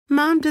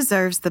Mom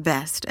deserves the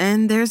best,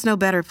 and there's no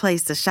better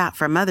place to shop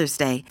for Mother's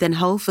Day than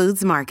Whole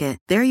Foods Market.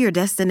 They're your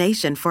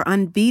destination for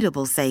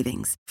unbeatable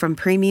savings, from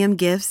premium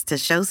gifts to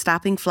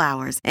show-stopping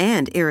flowers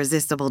and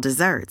irresistible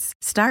desserts.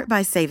 Start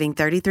by saving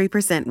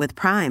 33% with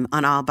Prime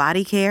on all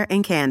body care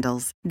and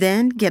candles.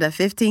 Then get a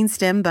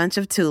 15-stem bunch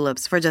of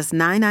tulips for just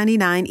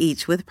 $9.99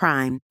 each with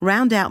Prime.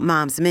 Round out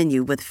Mom's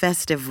menu with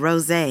festive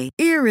rosé,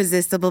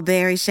 irresistible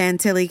berry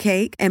chantilly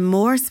cake, and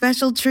more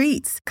special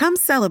treats. Come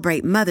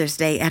celebrate Mother's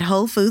Day at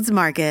Whole Foods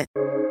Market.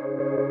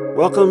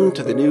 Welcome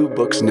to the New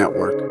Books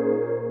Network.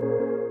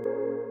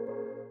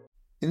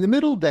 In the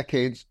middle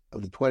decades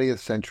of the 20th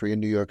century in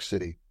New York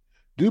City,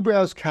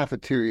 Dubrow's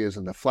cafeterias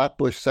in the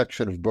Flatbush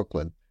section of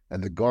Brooklyn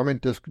and the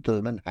Garment District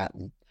of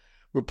Manhattan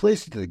were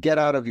places to get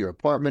out of your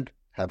apartment,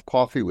 have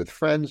coffee with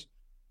friends,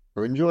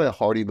 or enjoy a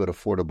hearty but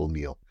affordable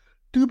meal.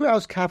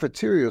 Dubrow's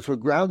cafeterias were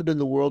grounded in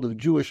the world of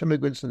Jewish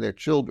immigrants and their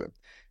children,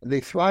 and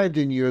they thrived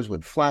in years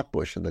when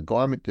Flatbush and the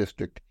Garment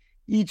District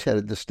each had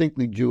a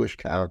distinctly Jewish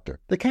character.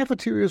 The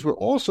cafeterias were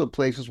also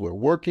places where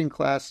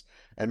working-class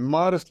and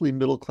modestly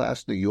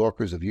middle-class New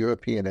Yorkers of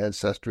European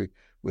ancestry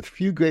with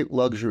few great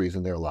luxuries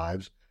in their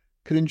lives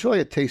could enjoy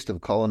a taste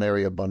of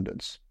culinary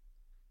abundance.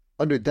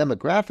 Under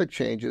demographic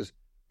changes,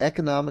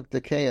 economic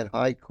decay, and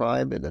high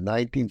crime in the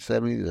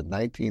 1970s and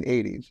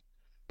 1980s,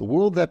 the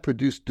world that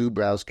produced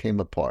Dubrow's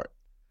came apart.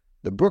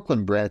 The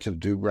Brooklyn branch of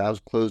Dubrow's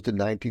closed in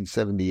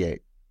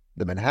 1978,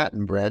 the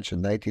Manhattan branch in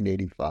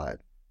 1985.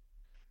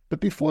 But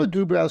before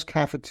Dubrow's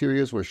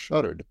cafeterias were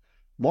shuttered,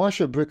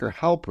 Marcia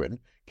Halperin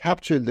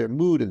captured their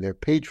mood and their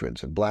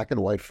patrons in black and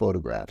white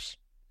photographs.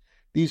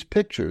 These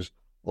pictures,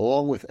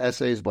 along with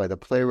essays by the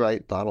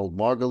playwright Donald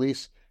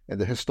Margulies and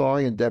the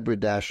historian Deborah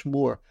Dash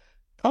Moore,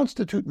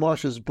 constitute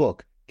Marcia's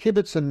book,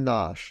 Kibbitz and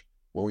Nosh,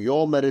 When We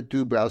All Met at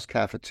Dubrow's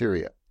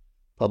Cafeteria,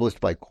 published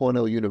by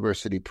Cornell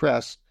University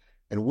Press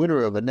and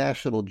winner of a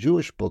National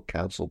Jewish Book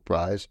Council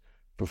Prize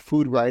for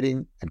food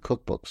writing and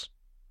cookbooks.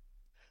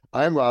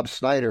 I'm Rob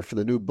Snyder for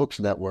the New Books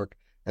Network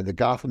and the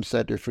Gotham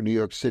Center for New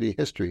York City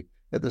History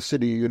at the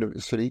City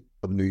University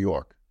of New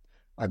York.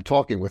 I'm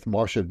talking with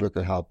Marcia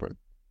Halperin.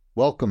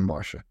 Welcome,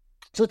 Marcia.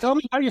 So tell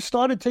me how you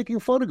started taking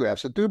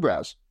photographs at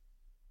Dubrow's.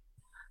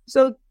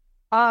 So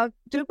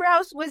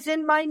Dubrow's was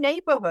in my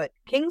neighborhood.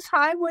 Kings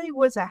Highway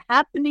was a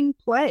happening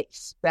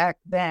place back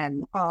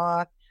then.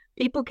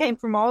 People came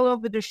from all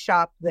over to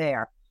shop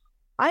there.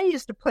 I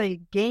used to play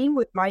a game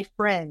with my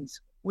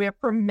friends where,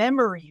 from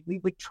memory, we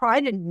would try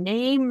to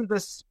name the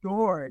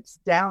stores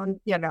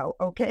down,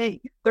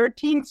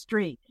 13th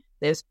Street.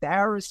 There's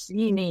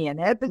Barricini and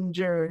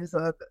Ebbinger's,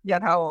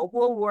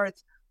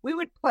 Woolworths. We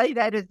would play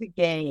that as a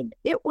game.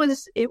 It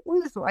was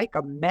like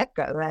a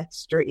mecca, that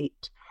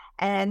street.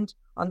 And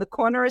on the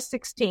corner of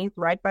 16th,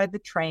 right by the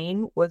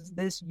train, was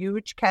this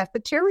huge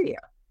cafeteria,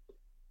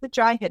 which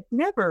I had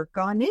never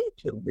gone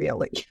into,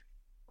 really.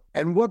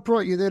 And what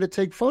brought you there to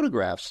take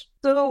photographs?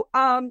 So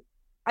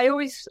I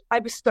was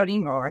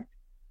studying art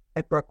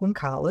at Brooklyn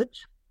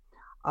College.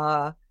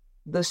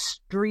 The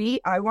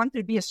street, I wanted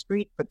to be a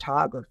street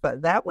photographer.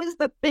 That was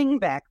the thing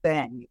back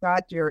then. You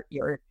got your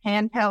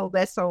handheld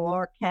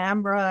SLR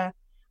camera.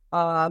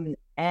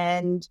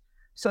 And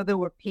so there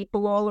were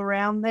people all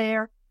around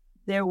there.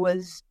 There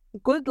was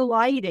good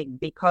lighting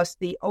because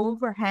the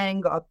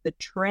overhang of the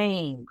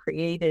train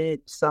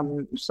created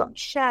some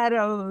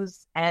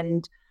shadows.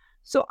 And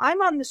so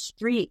I'm on the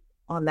street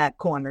on that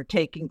corner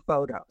taking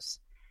photos.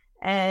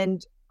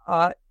 And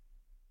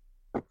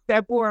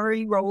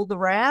February rolled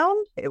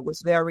around. It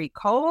was very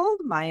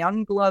cold. My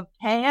ungloved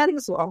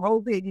hands were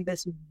holding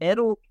this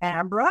metal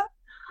camera,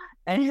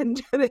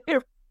 and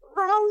they're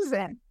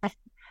frozen.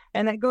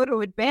 And I go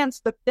to advance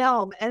the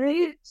film, and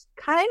it's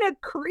kind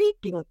of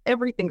creaking.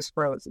 Everything's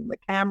frozen, the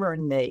camera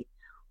and me.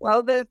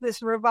 Well, there's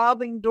this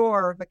revolving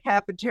door of a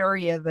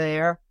cafeteria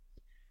there.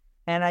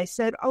 And I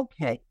said,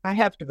 okay, I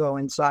have to go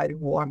inside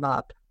and warm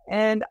up.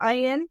 And I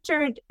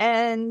entered,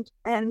 and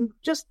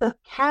just the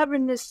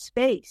cavernous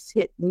space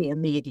hit me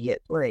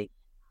immediately.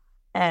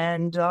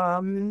 And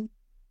that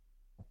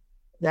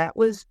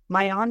was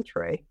my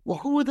entree. Well,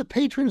 who were the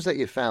patrons that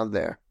you found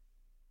there?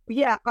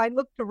 Yeah, I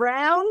looked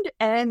around,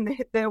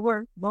 and there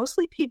were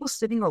mostly people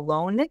sitting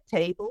alone at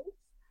tables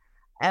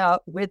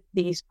with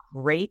these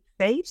great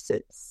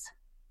faces,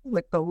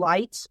 with the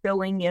light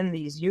spilling in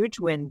these huge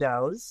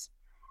windows.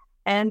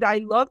 And I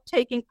loved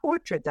taking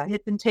portraits. I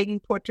had been taking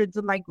portraits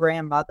of my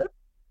grandmother.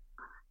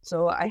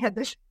 So I had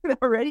this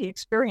already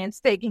experience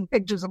taking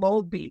pictures of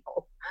old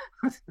people.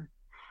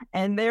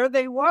 And there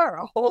they were,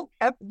 a whole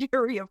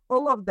cafeteria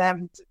full of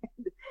them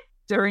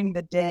during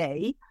the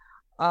day.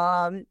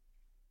 And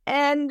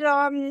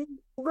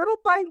little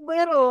by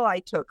little, I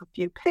took a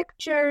few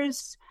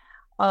pictures.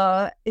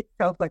 It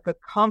felt like a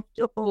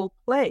comfortable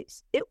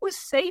place. It was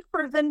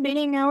safer than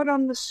being out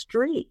on the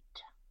street.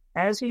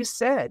 As you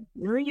said,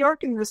 New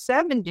York in the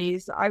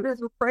 70s, I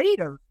was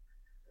afraid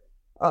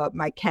of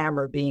my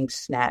camera being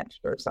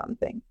snatched or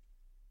something.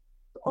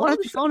 What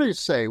did your owners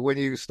say when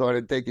you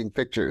started taking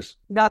pictures?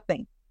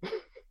 Nothing.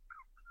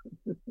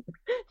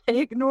 They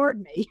ignored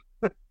me.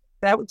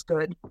 That was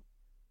good.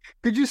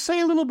 Could you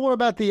say a little more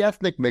about the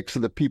ethnic mix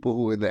of the people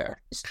who were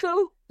there?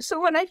 So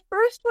when I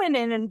first went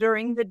in and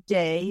during the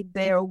day,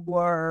 there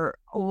were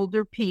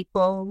older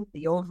people.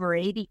 The over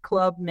 80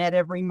 club met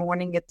every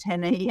morning at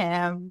 10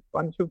 a.m.,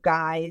 bunch of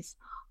guys.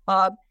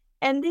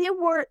 And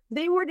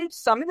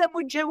some of them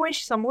were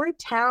Jewish, some were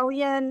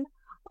Italian,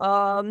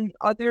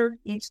 other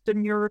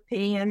Eastern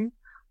European.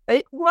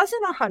 It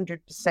wasn't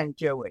 100%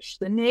 Jewish.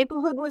 The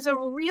neighborhood was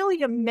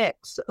really a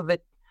mix of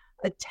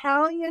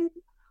Italian,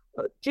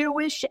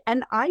 Jewish,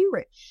 and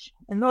Irish.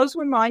 And those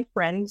were my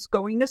friends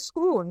going to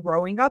school and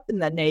growing up in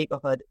the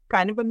neighborhood,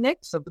 kind of a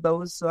mix of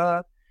those.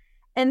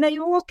 And they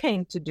all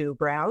came to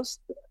Dubrow's.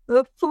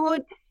 The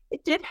food,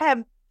 it did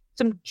have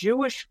some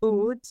Jewish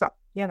foods,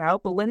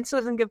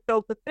 Belinda's and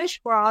gefilte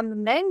fish were on the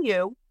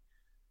menu,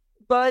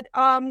 but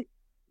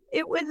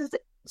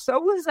so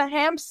was a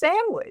ham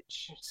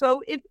sandwich.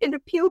 So it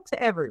appealed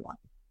to everyone.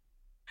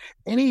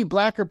 Any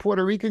Black or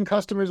Puerto Rican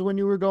customers when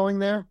you were going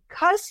there?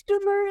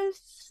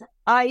 Customers,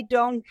 I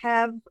don't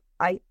have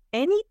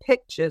any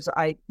pictures,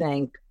 I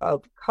think,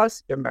 of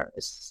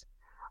customers,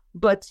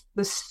 but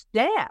the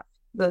staff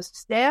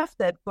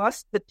that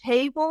bussed the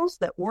tables,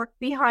 that worked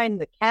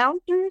behind the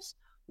counters,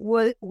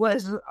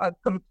 was a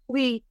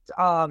complete,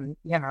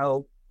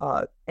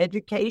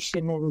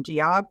 education in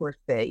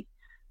geography,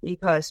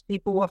 because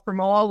people were from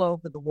all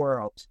over the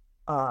world,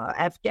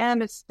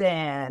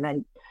 Afghanistan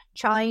and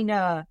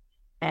China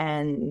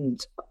and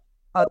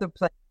other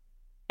places.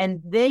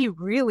 And they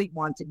really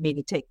wanted me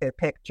to take their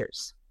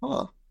pictures.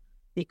 Huh.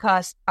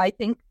 Because I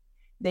think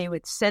they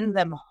would send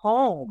them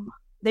home.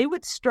 They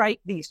would strike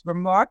these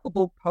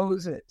remarkable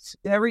poses,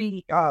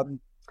 very, proud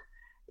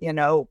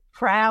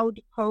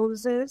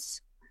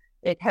poses.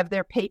 They'd have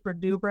their paper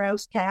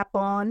Dubrow's cap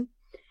on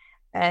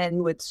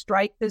and would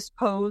strike this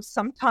pose.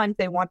 Sometimes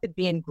they wanted to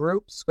be in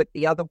groups with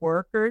the other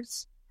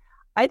workers.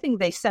 I think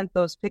they sent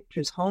those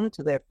pictures home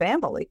to their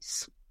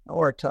families,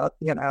 or to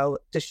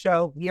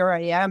show, here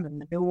I am in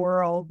the new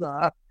world,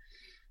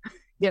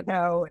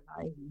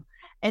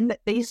 and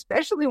they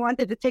especially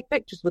wanted to take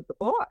pictures with the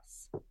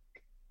boss.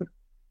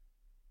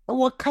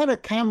 What kind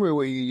of camera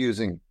were you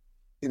using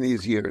in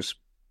these years?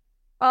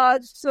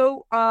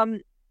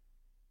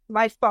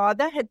 My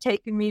father had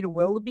taken me to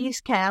Willoughby's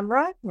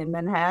Camera in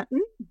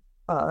Manhattan,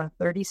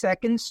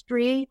 32nd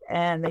Street,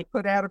 and they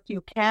put out a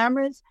few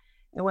cameras.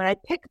 And when I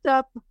picked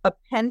up a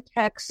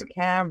Pentax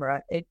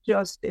camera, it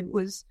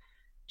was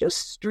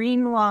just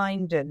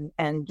streamlined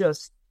and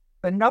just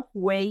enough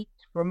weight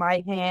for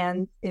my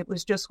hand. It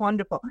was just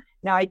wonderful.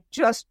 Now, I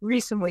just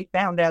recently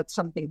found out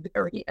something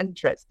very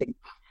interesting,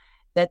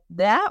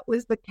 that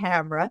was the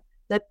camera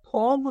that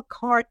Paul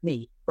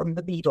McCartney from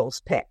the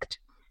Beatles picked.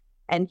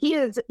 And he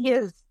has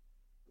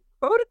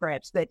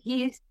photographs that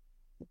he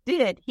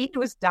did. He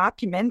was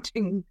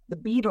documenting the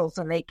Beatles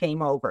and they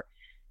came over.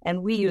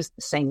 And we used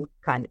the same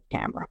kind of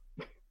camera.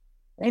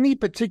 Any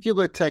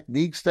particular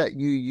techniques that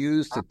you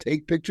use to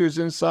take pictures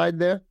inside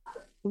there?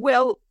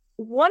 Well,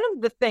 one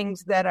of the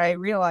things that I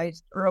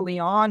realized early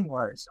on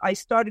was I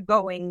started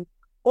going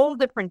all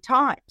different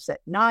times,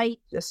 at night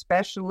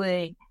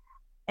especially,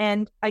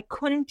 and I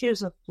couldn't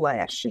use a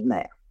flash in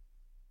there.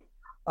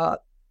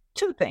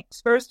 Two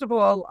things. First of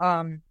all,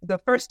 the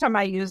first time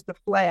I used the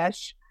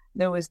flash,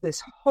 there was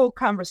this whole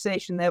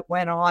conversation that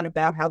went on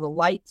about how the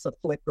lights are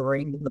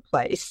flickering in the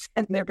place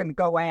and they're going to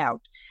go out.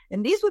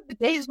 And these were the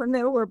days when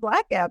there were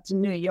blackouts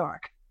in New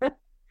York. There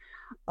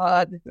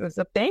was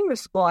a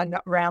famous one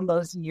around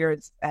those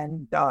years,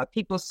 and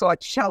people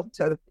sought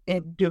shelter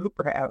in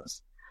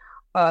Dubrow's.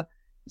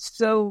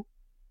 So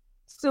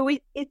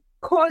it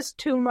caused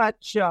too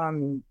much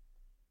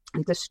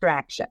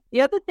distraction.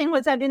 The other thing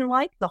was I didn't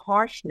like the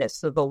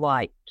harshness of the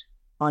light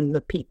on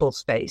the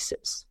people's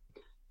faces.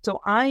 So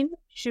I'm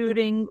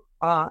shooting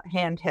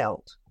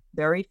handheld,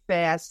 very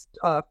fast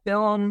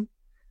film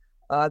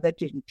that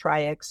you can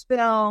Tri-X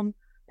film,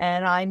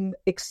 and I'm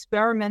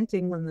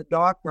experimenting in the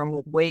darkroom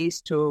with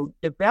ways to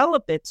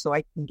develop it so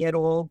I can get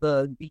all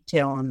the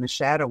detail in the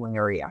shadow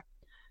area.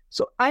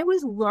 So I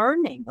was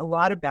learning a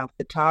lot about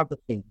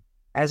photography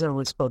as I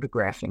was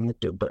photographing the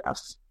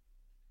Dubrow's.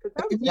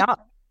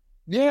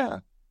 Yeah.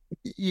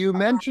 You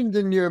mentioned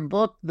in your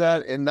book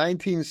that in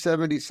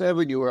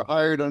 1977 you were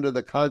hired under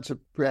the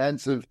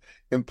Comprehensive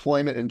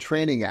Employment and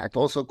Training Act,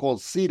 also called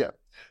CETA.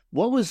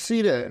 What was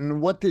CETA,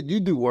 and what did you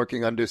do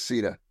working under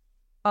CETA?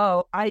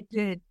 Oh, I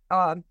did.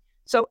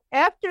 So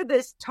after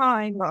this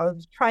time of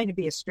trying to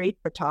be a street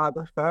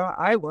photographer,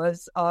 I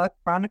was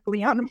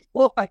chronically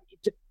unemployed.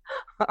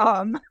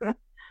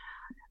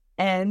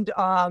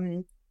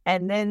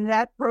 And then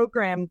that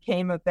program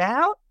came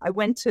about. I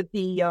went to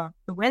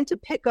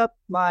pick up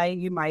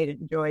you might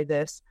enjoy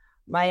this,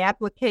 my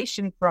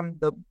application from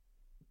the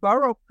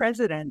borough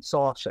president's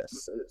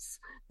offices.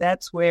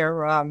 That's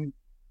where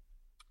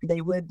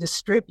they were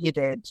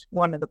distributed,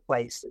 one of the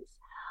places.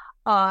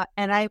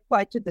 And I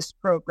applied to this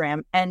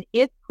program, and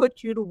it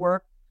put you to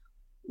work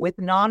with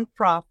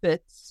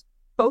nonprofits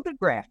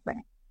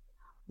photographing.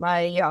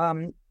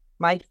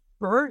 My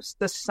first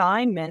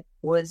assignment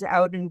was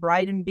out in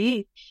Brighton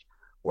Beach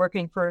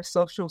working for a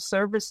social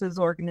services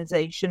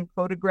organization,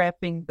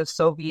 photographing the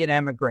Soviet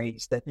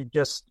emigres that had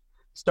just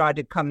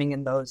started coming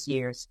in those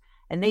years.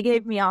 And they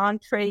gave me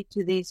entree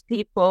to these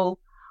people.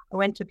 I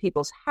went to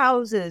people's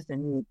houses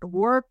and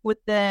worked with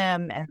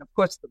them. And of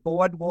course, the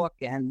boardwalk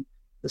and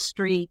the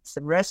streets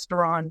and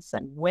restaurants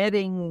and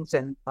weddings.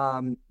 And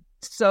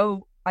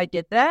so I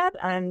did that.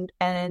 And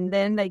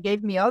then they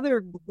gave me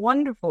other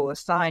wonderful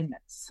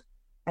assignments.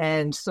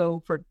 And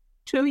so for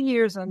 2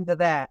 years under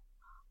that,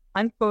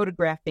 I'm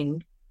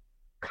photographing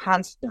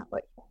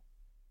constantly.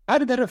 How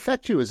did that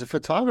affect you as a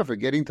photographer,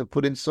 getting to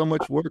put in so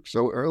much work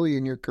so early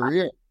in your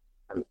career?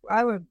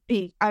 I would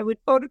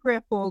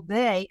photograph all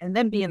day and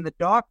then be in the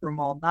darkroom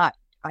all night.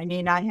 I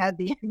mean, I had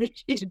the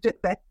energy to do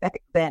that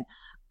back then.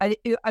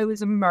 I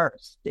was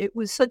immersed. It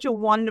was such a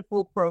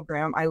wonderful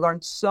program. I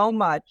learned so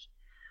much.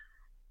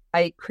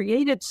 I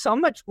created so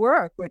much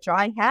work, which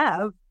I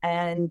have,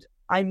 and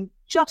I'm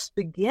just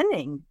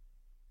beginning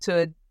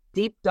to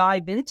deep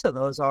dive into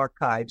those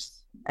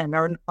archives and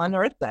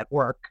unearth that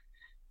work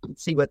and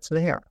see what's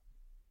there.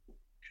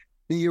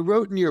 You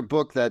wrote in your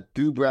book that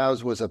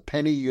Dubrow was a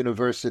penny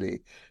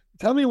university.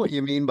 Tell me what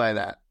you mean by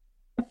that.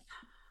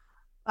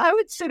 I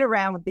would sit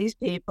around with these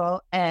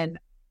people and,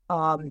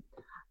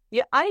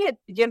 they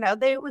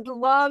would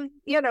love,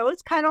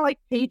 it's kind of like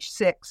page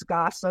 6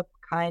 gossip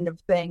kind of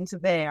things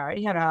there,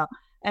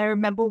 I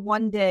remember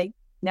one day,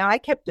 now I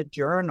kept a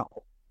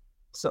journal,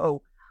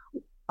 so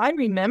I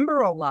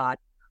remember a lot,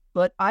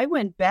 but I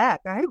went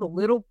back. I have a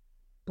little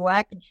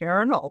black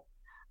journal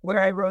where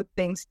I wrote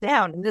things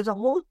down. And there's a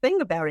whole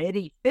thing about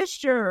Eddie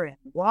Fisher and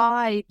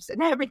wives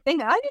and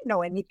everything. I didn't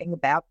know anything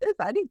about this.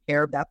 I didn't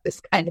care about this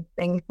kind of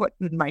thing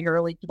in my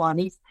early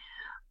 20s.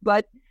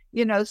 But,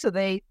 so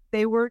they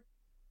were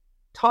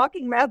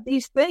talking about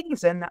these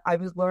things, and I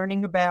was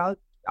learning about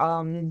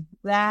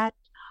that.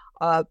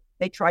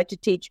 They tried to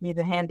teach me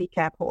to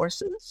handicap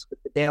horses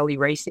with the daily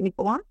racing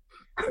form.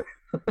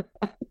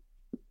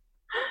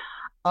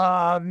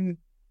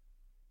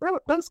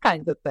 Those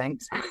kinds of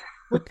things.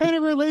 What kind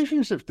of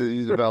relationships did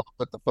you develop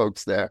with the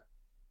folks there?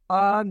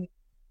 I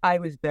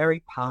was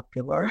very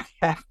popular, I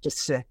have to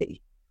say.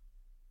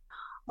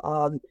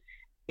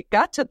 It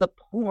got to the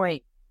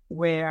point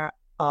where,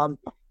 I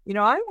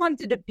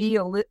wanted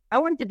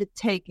to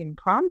take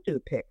impromptu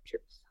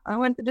pictures. I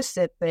wanted to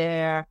sit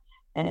there,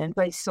 and if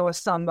I saw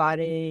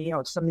somebody,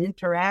 some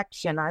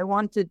interaction, I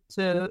wanted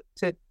to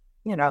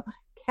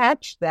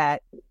catch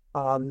that.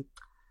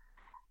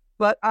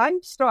 But I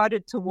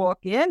started to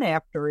walk in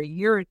after a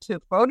year or two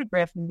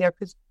photographing there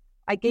because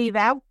I gave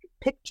out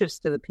pictures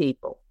to the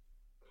people.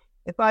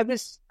 If I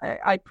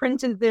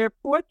printed their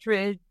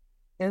portrait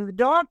in the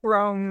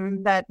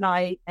darkroom that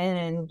night,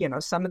 and,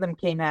 some of them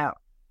came out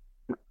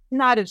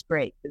not as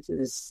great. This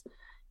is,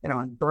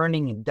 I'm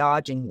burning and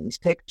dodging these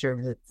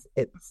pictures.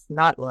 It's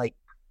not like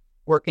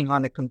working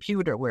on a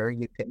computer where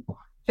you can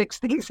fix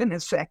things in a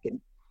second.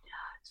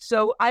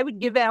 So I would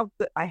give out,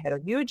 I had a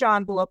huge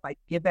envelope, I'd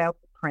give out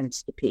the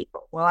prints to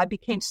people. Well, I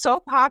became so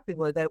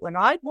popular that when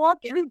I'd walk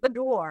in the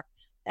door,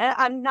 and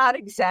I'm not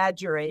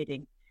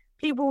exaggerating,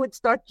 people would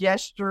start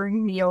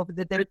gesturing me over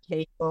to their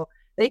table.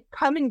 They'd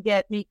come and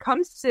get me,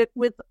 come sit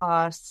with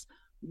us.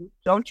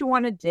 Don't you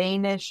want a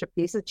Danish, a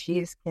piece of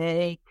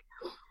cheesecake?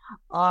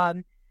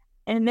 And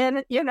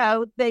then,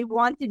 they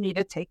wanted me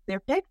to take their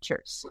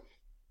pictures,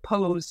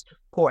 posed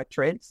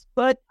portraits.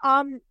 But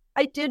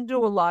I did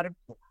do a lot of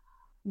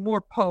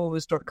more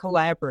posed or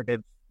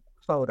collaborative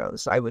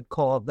photos, I would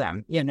call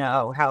them,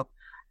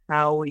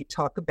 how we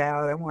talk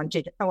about, I want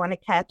to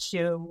catch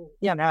you,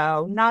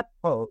 not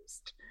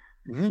posed,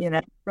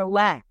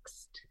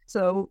 relaxed.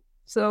 So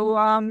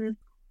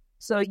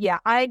yeah,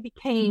 I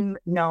became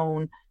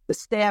known, the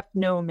staff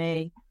knew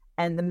me,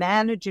 and the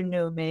manager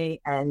knew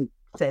me and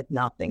said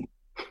nothing.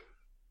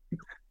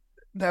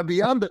 Now,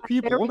 beyond the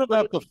people, what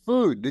about the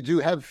food? Did you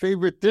have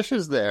favorite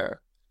dishes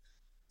there?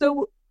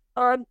 So,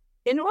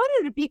 in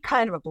order to be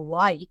kind of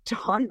light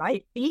on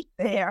my feet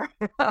there,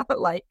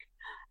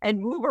 and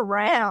move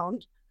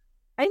around,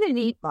 I didn't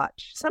eat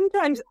much.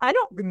 Sometimes I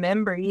don't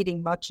remember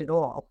eating much at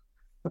all.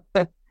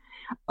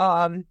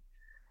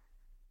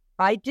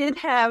 I did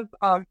have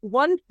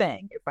one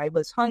thing. If I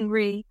was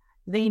hungry,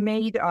 they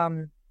made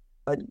a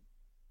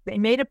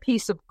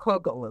piece of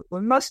kugel. It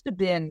must have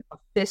been a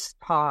fist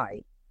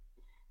high,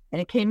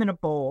 and it came in a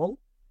bowl,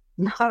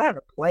 not on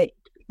a plate,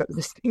 because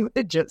this thing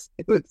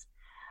was.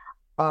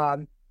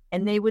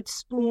 And they would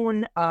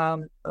spoon a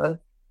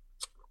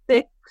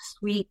thick,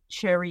 sweet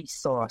cherry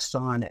sauce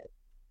on it,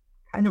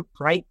 kind of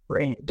bright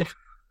red.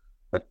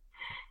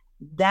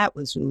 That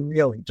was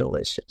really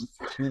delicious.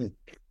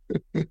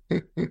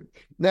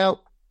 Now,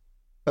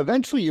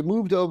 eventually you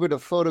moved over to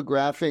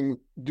photographing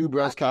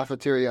Dubrow's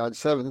Cafeteria on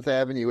 7th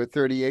Avenue at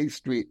 38th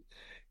Street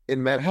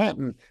in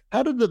Manhattan.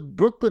 How did the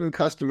Brooklyn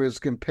customers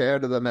compare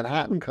to the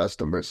Manhattan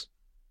customers?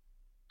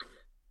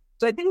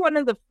 So I think one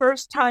of the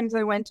first times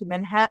I went to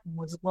Manhattan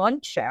was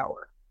lunch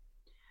hour,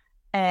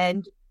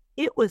 and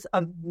it was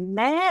a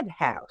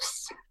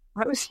madhouse.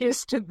 I was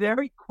used to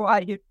very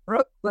quiet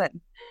Brooklyn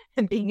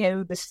and being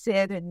able to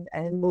sit and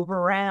move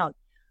around.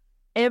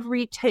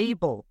 every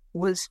table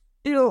was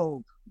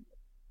filled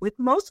with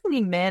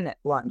mostly men at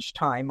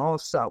lunchtime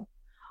also,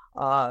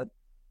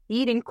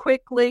 eating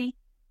quickly,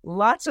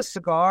 lots of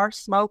cigar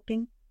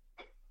smoking.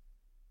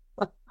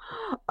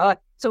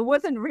 So it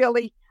wasn't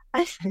really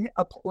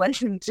a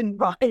pleasant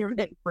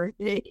environment for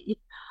me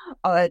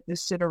to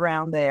sit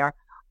around there.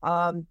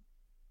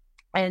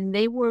 And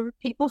they were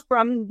people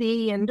from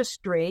the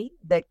industry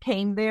that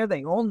came there.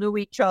 They all knew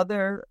each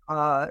other,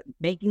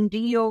 making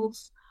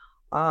deals.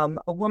 A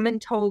woman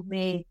told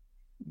me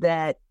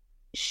that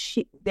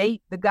the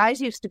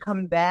guys used to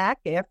come back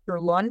after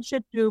lunch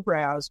at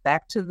Dubrow's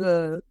back to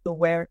the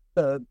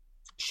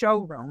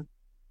showroom,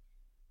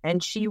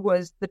 and she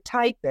was the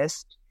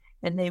typist,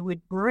 and they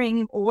would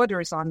bring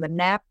orders on the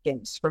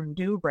napkins from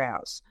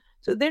Dubrow's.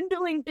 So they're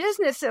doing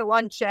business at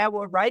lunch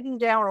hour, writing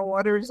down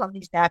orders on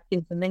these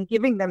napkins and then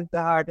giving them to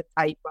her to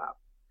type up.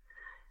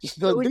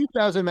 So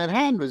Dubrow's in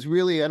Manhattan was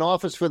really an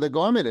office for the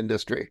garment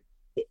industry.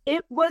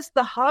 It was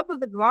the hub of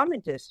the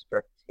garment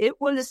district.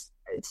 It was,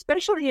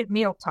 especially at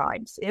meal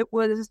times, it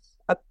was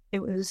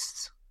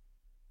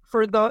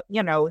for the,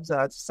 it was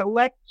a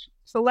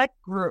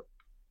select group.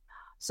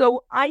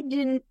 So I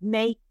didn't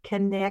make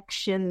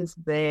connections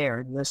there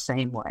in the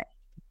same way.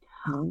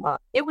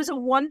 It was a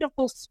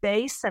wonderful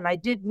space, and I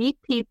did meet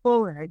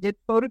people, and I did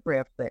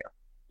photograph there.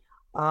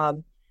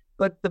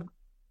 But the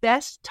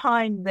best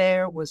time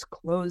there was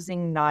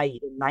closing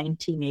night in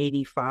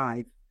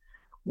 1985,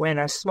 when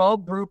a small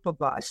group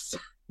of us,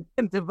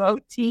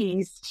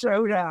 devotees,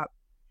 showed up,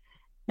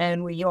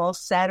 and we all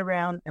sat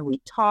around and we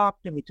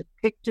talked and we took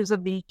pictures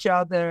of each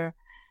other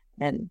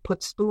and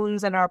put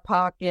spoons in our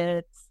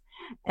pockets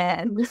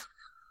and,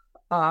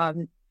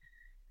 had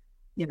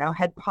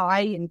pie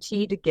and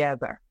tea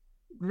together.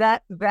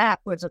 That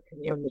was a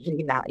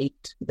community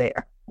night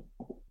there.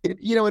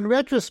 In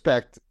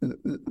retrospect,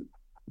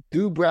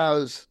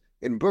 Dubrow's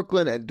in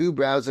Brooklyn and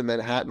Dubrow's in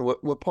Manhattan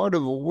were part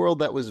of a world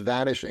that was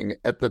vanishing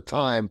at the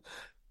time.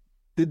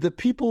 Did the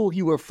people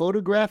you were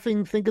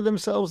photographing think of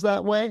themselves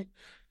that way?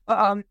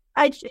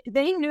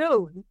 They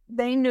knew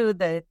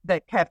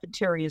that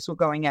cafeterias were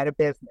going out of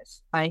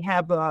business. I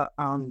have a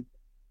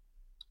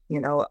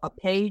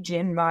page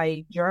in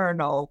my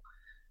journal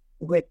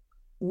with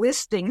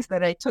listings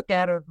that I took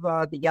out of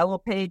the yellow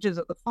pages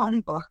of the phone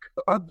book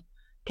of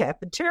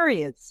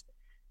cafeterias,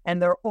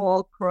 and they're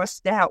all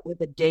crossed out with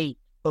a date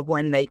of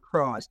when they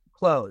closed.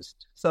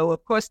 So,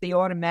 of course, the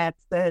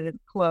automats that had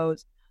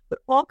closed, but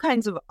all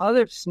kinds of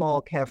other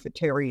small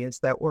cafeterias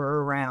that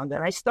were around,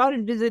 and I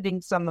started visiting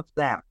some of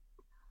them.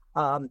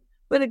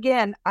 But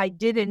again,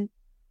 there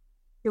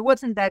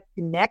wasn't that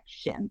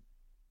connection.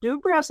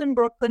 Dubrow's in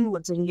Brooklyn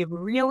was a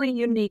really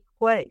unique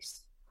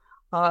place.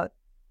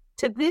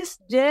 To this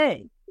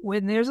day,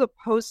 when there's a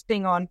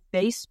posting on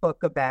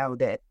Facebook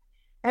about it,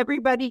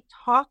 everybody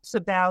talks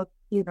about,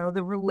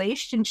 the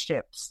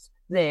relationships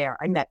there.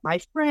 I met my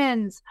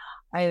friends.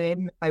 I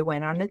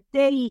went on a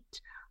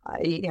date.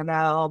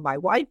 My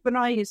wife and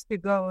I used to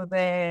go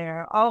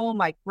there. Oh,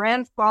 my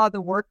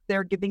grandfather worked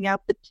there giving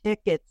out the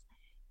tickets.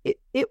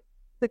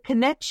 The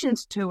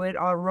connections to it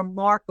are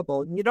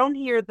remarkable. You don't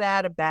hear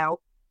that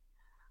about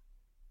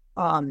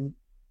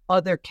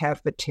other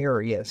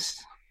cafeterias.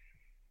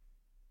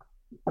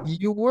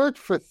 You worked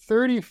for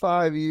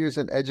 35 years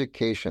in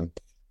education.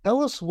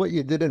 Tell us what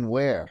you did and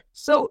where.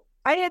 So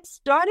I had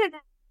started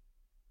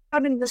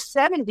out in the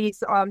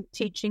 70s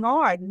teaching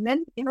art, and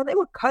then, they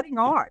were cutting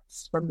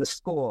arts from the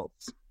schools.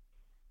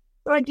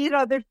 So I did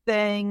other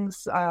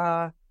things,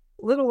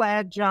 little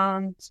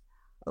adjunct,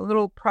 a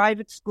little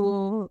private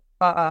school.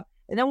 And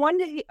then one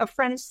day a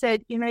friend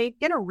said, you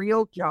get a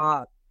real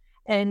job.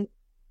 And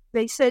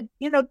they said,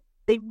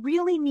 they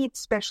really need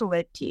special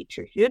ed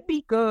teachers. You'd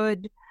be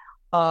good.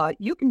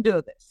 You can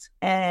do this.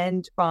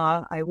 And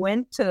I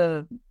went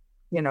to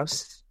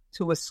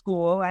a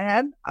school. I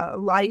had a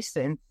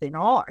license in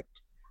art,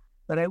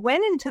 but I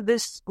went into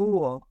this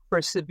school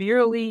for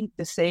severely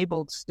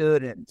disabled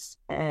students.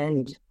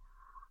 And,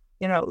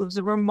 it was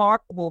a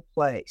remarkable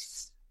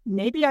place.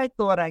 Maybe I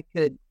thought I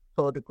could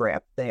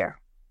photograph there,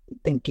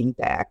 thinking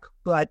back,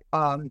 but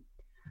I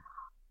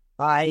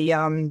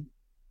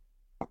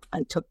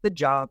took the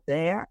job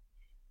there,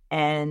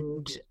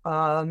 and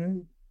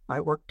I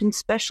worked in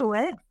special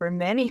ed for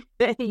many,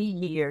 many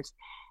years.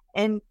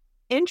 And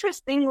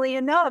interestingly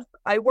enough,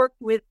 I worked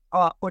with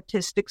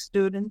autistic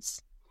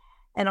students,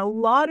 and a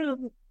lot of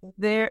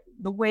the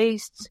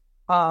ways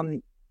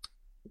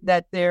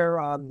that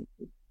their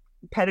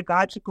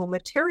pedagogical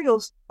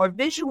materials are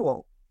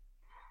visual.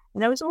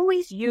 And I was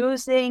always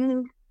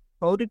using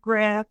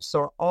photographs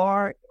or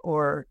art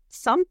or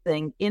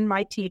something in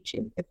my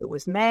teaching, if it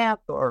was math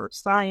or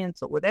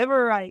science or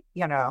whatever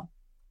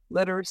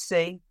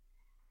literacy.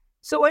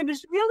 So I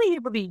was really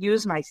able to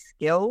use my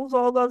skills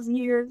all those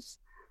years.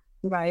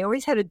 I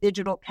always had a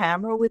digital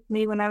camera with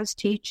me when I was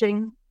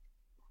teaching,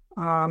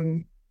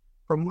 from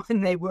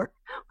when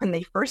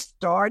they first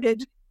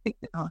started,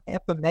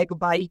 half a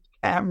megabyte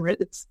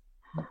cameras.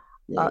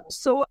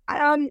 So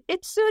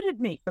it suited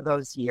me for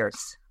those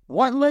years.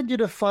 What led you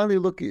to finally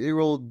look at your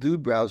old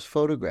Dubrow's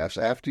photographs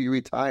after you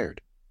retired?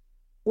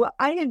 Well,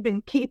 I had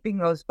been keeping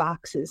those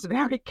boxes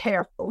very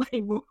carefully,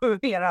 and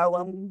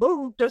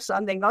moved or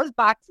something. Those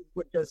boxes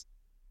were just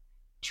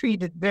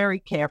treated very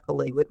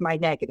carefully with my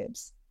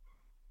negatives.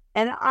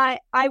 And I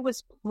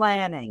was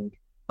planning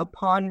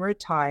upon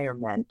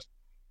retirement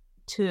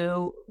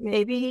to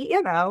maybe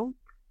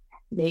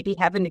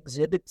have an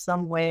exhibit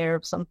somewhere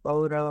of some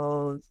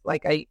photos,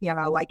 like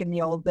like in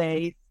the old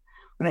days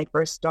when I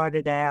first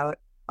started out.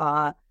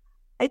 I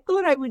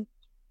thought I would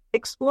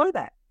explore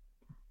that.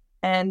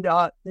 And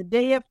the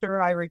day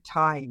after I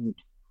retired,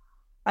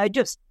 I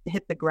just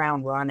hit the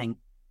ground running.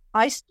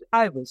 I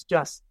was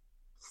just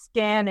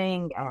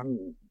scanning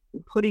and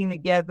putting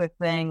together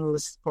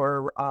things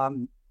for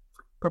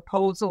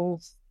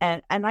proposals,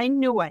 and I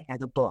knew I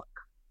had a book.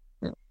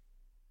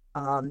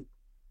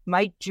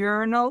 My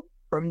journal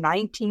from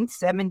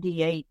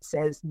 1978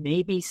 says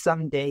maybe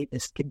someday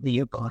this could be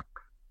a book.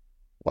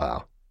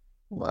 Wow.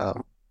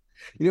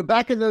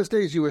 Back in those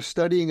days, you were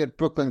studying at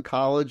Brooklyn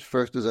College,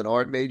 first as an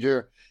art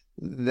major,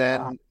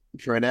 then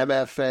for an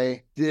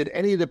MFA. Did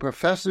any of the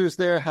professors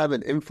there have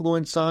an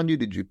influence on you?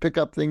 Did you pick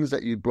up things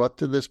that you brought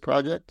to this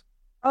project?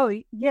 Oh,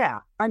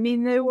 yeah. I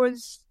mean, there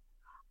was,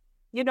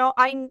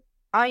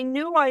 I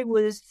knew I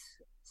was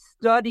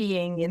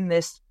studying in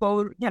this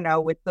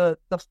photo, with the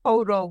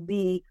Photo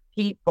League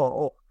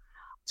people.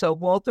 So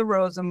Walter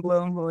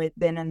Rosenblum, who had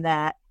been in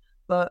that,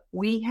 but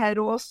we had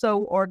also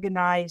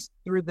organized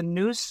through the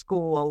New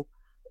School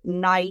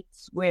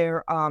nights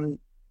where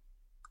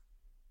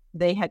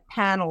they had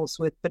panels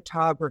with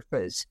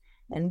photographers.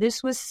 And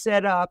this was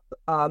set up,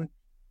 and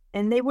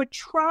they were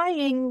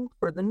trying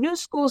for the New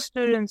School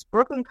students,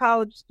 Brooklyn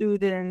College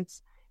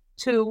students,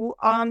 to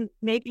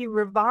maybe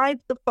revive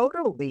the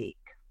Photo League.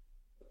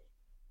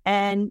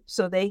 And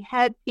so they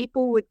had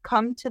people would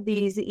come to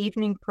these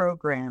evening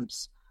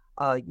programs.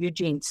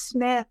 Eugene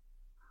Smith,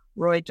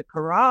 Roy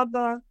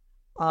DeCarava.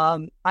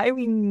 I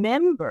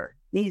remember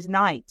these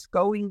nights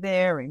going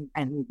there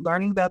and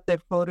learning about their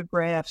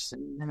photographs,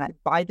 and I'd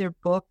buy their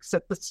books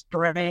at the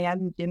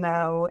Strand,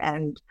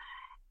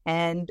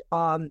 and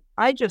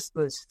I just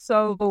was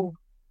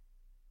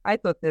I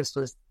thought this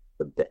was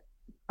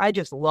I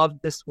just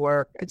loved this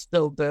work. I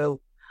still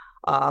do.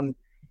 And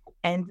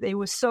they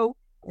were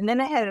and then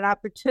I had an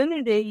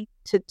opportunity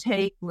to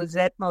take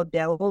Lizette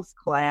Modell's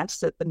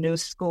class at the New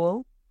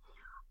School.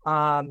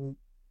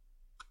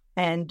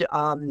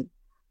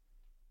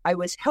 I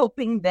was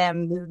helping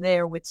them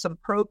there with some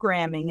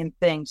programming and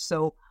things.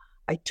 So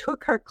I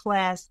took her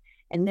class,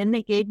 and then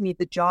they gave me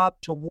the job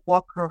to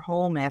walk her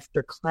home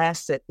after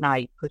class at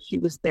night, because she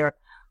was their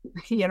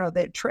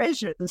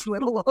treasure, this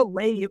little old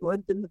lady who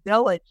lived in the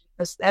village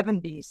in the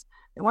 70s.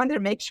 They wanted to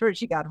make sure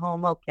she got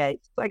home okay.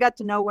 So I got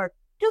to know her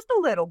just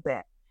a little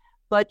bit.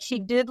 But she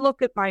did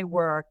look at my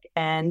work,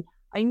 and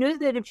I knew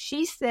that if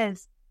she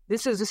says,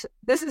 this is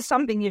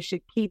something you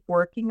should keep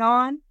working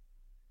on,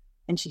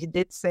 and she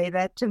did say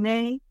that to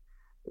me,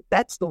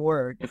 that's the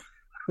word.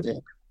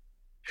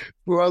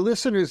 For our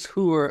listeners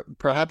who are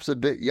perhaps a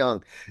bit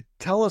young,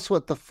 tell us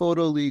what the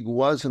Photo League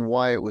was and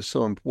why it was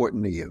so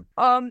important to you.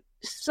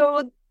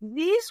 So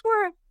these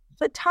were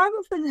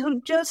photographers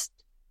who just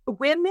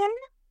women,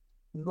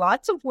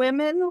 lots of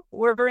women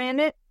were in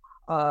it.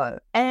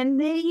 And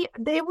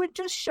they were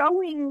just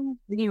showing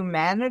the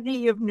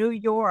humanity of New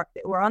York.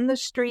 They were on the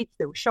streets.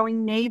 They were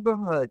showing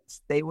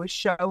neighborhoods. They were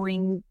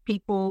showing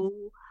people,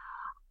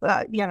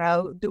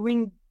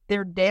 doing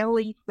their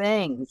daily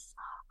things.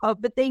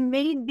 But they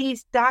made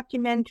these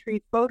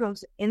documentary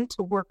photos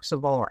into works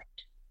of art.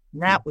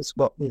 And that was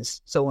what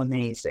was so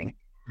amazing.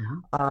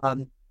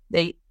 Mm-hmm.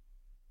 They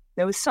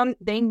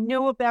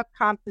knew about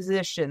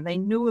composition. They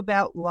knew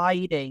about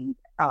lighting.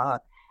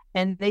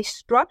 And they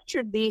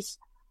structured these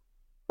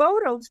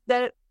photos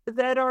that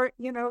are,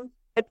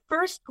 at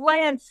first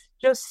glance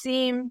just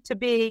seem to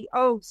be,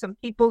 some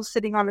people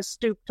sitting on a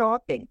stoop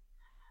talking.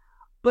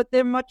 But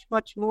they're much,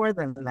 much more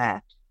than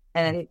that.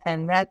 And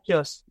that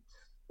was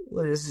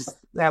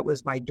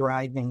my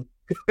driving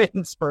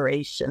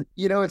inspiration.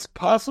 It's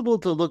possible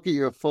to look at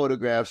your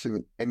photographs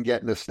and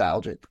get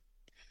nostalgic.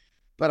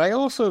 But I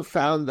also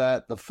found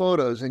that the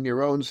photos in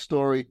your own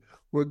story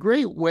were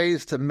great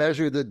ways to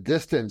measure the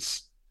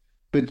distance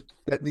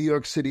that New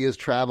York City has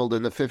traveled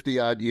in the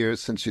 50-odd years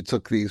since you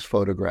took these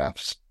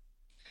photographs.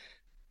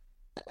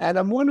 And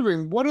I'm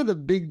wondering, what are the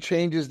big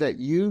changes that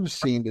you've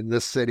seen in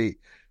this city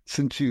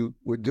since you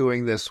were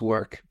doing this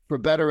work, for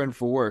better and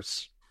for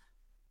worse?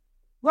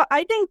 Well,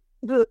 I think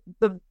the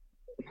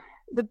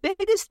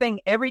biggest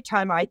thing every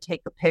time I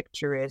take a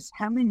picture is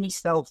how many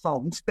cell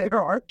phones there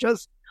are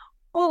just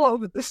all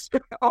over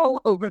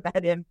all over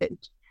that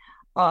image.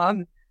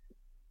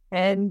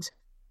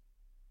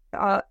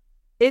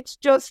 It's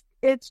just,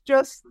 the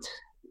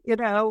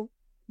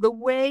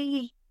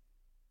way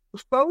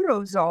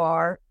photos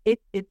are,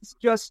 it's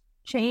just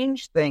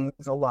changed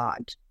things a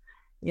lot.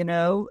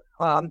 You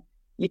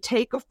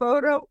take a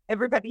photo,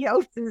 everybody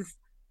else is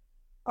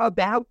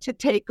about to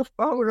take a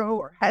photo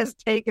or has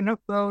taken a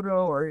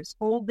photo or is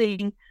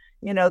holding,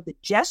 The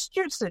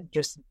gestures are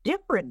just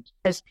different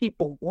as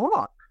people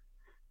walk.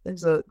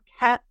 There's a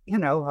cat,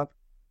 a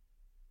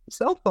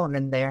cell phone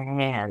in their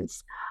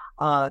hands.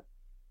 So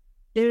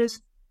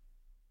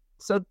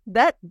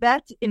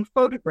that's in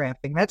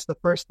photographing. That's the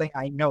first thing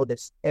I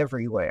noticed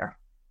everywhere.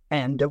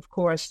 And of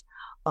course,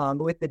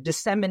 with the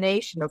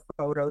dissemination of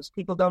photos,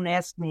 people don't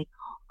ask me,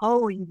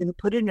 "Oh, are you going to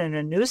put it in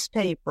a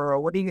newspaper, or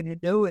what are you going to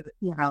do with it?"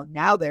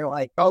 Now they're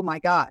like, "Oh my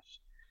gosh,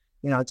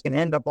 it's going to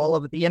end up all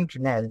over the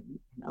internet.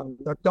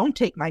 Don't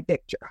take my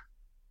picture."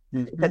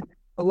 Mm-hmm. That's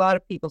a lot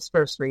of people's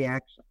first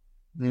reaction.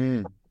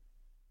 Mm.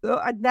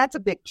 So that's a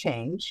big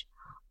change.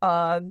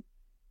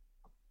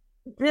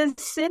 The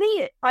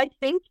city, I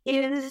think,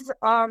 is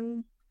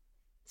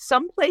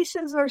some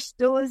places are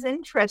still as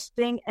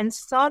interesting, and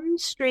some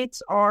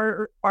streets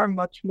are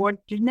much more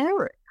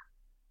generic.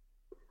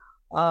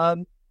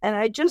 And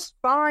I just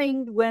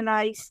find when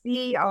I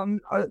see a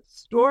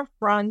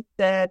storefront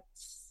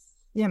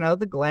that's,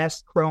 the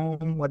glass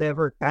chrome,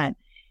 whatever kind,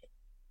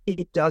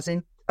 it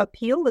doesn't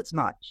appeal as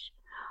much.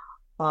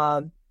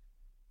 But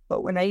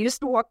when I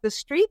used to walk the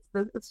streets,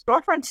 the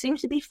storefront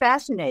seems to be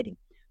fascinating.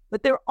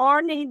 But there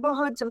are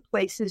neighborhoods and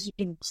places you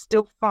can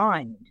still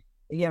find,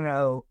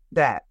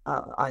 that.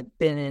 I've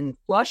been in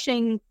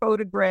Flushing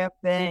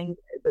photographing.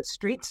 The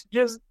streets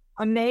just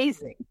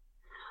amazing.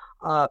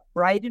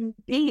 Brighton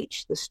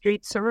Beach, the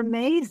streets are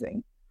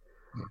amazing.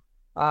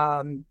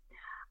 I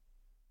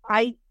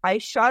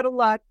shot a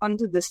lot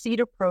under the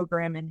Cedar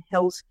program in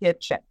Hell's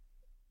Kitchen,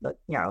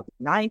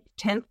 9th,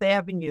 10th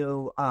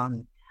Avenue,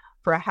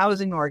 for a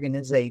housing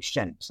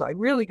organization. So I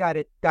really got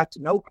to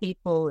know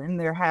people in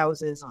their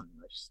houses, on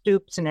their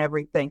stoops and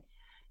everything.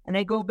 And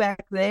I go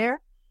back there,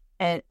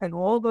 and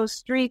all those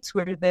streets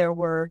where there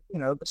were,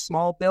 the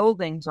small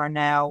buildings are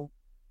now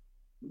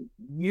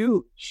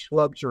huge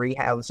luxury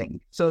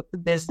housing. So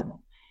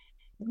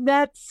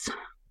that's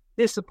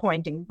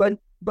disappointing. But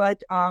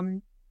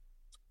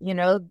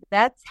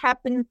that's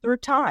happened through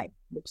time.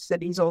 The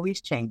city's always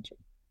changing.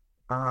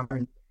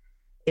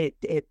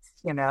 It's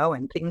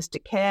and things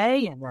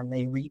decay, and then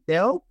they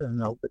rebuild, and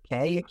they'll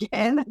decay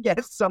again, I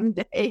guess,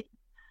 someday.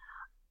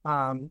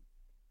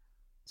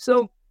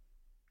 So,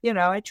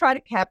 I try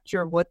to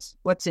capture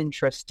what's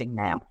interesting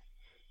now.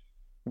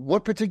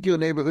 What particular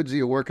neighborhoods are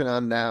you working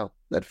on now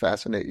that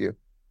fascinate you?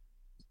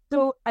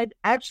 So I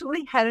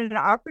actually had an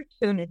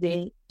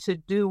opportunity to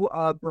do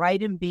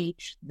Brighton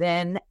Beach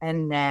then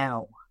and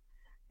now.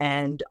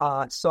 And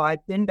so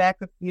I've been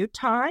back a few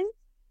times.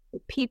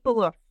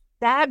 People are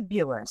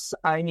fabulous.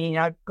 I mean,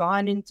 I've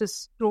gone into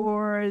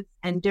stores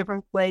and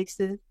different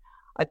places.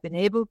 I've been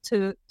able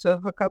to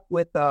hook up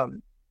with a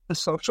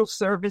social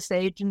service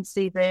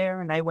agency there,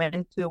 and I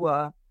went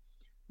to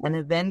an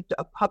event,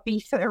 a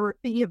puppy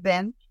therapy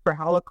event for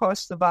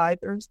Holocaust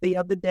survivors the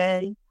other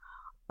day.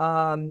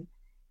 And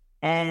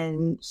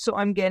so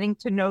I'm getting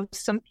to know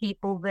some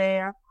people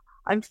there.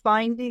 I'm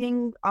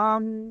finding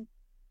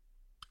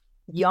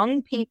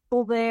young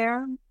people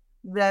there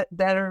that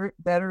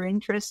are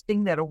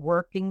interesting, that are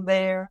working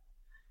there,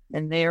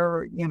 and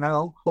their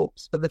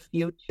hopes for the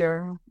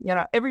future.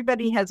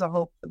 Everybody has a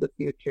hope for the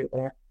future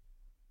there.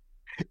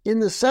 In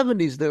the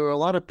 70s, there were a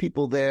lot of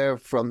people there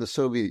from the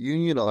Soviet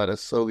Union, a lot of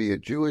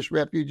Soviet Jewish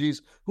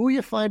refugees. Who are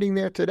you finding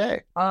there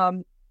today?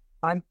 I'm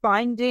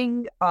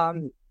finding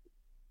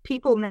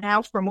people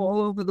now from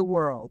all over the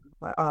world.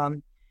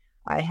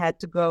 I had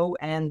to go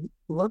and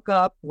look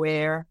up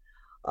where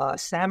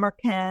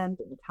Samarkand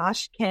and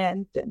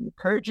Tashkent and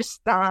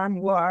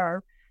Kyrgyzstan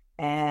were.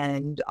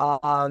 And,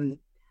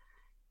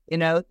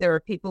 there are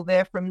people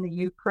there from the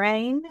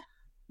Ukraine,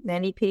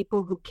 many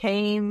people who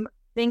came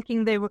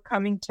thinking they were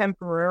coming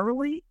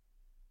temporarily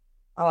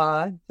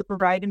to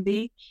Brighton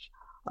Beach,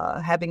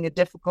 having a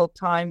difficult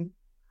time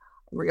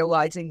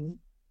realizing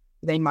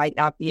they might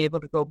not be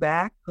able to go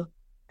back,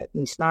 at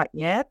least not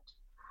yet.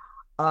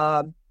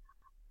 You're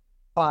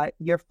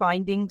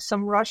finding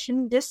some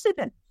Russian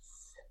dissidents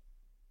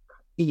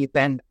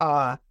even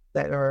that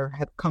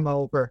have come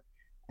over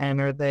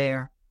and are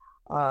there.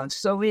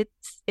 So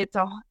it's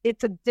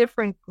a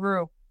different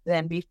group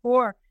than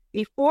before.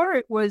 Before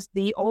it was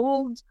the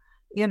old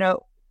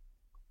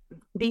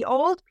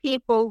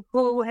people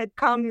who had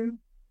come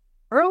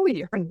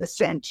earlier in the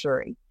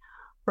century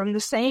from the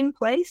same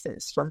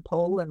places, from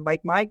Poland,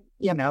 like my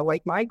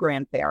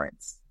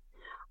grandparents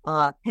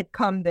had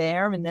come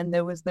there, and then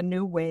there was the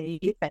new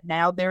wave, and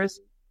now there's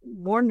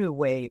more new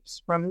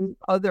waves from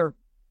other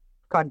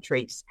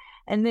countries,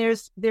 and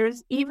there's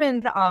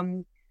even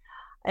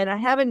and I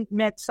haven't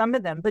met some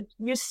of them, but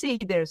you see,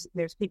 there's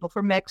people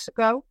from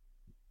Mexico.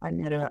 I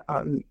met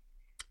a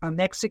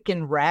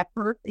Mexican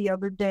rapper the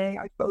other day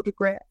I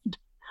photographed.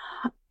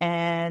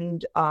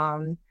 And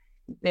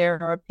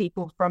there are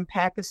people from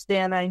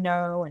Pakistan I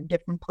know, and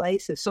different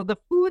places. So the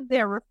food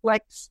there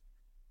reflects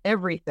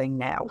everything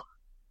now.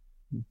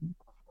 Mm-hmm.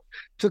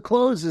 To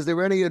close, is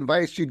there any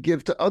advice you'd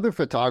give to other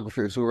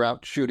photographers who are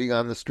out shooting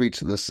on the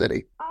streets of the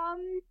city?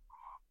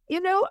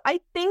 I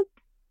think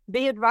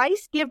the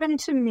advice given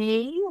to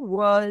me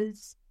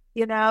was,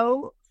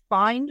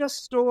 find a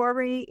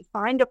story,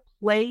 find a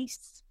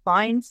place,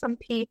 find some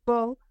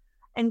people,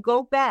 and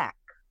go back.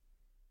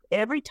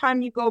 Every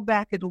time you go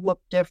back, it'll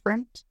look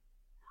different.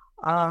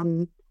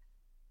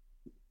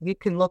 You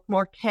can look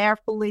more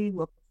carefully,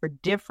 look for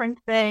different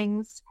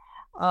things,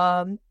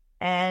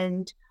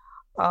 and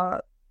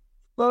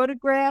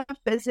photograph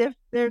as if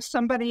there's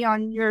somebody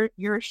on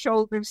your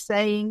shoulder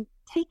saying,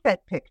 take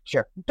that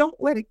picture. Don't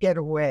let it get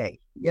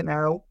away,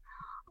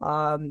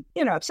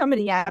 if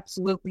somebody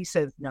absolutely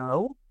says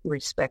no,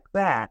 respect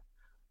that.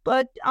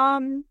 But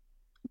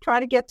try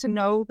to get to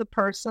know the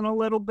person a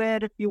little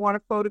bit if you want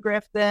to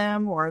photograph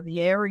them or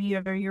the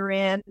area you're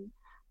in,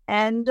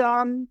 and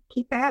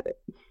keep at it.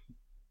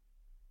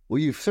 Well,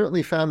 you've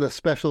certainly found a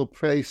special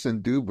place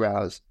in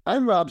Dubrow's.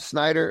 I'm Rob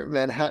Snyder,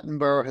 Manhattan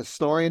Borough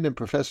historian and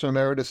professor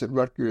emeritus at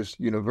Rutgers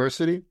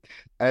University.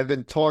 I've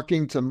been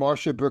talking to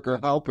Marcia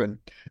Halperin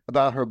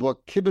about her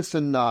book Kibbitz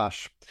and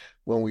Nosh,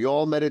 When We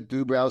All Met at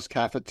Dubrow's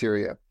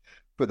Cafeteria,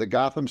 for the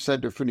Gotham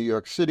Center for New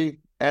York City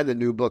and the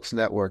New Books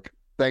Network.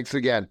 Thanks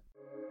again.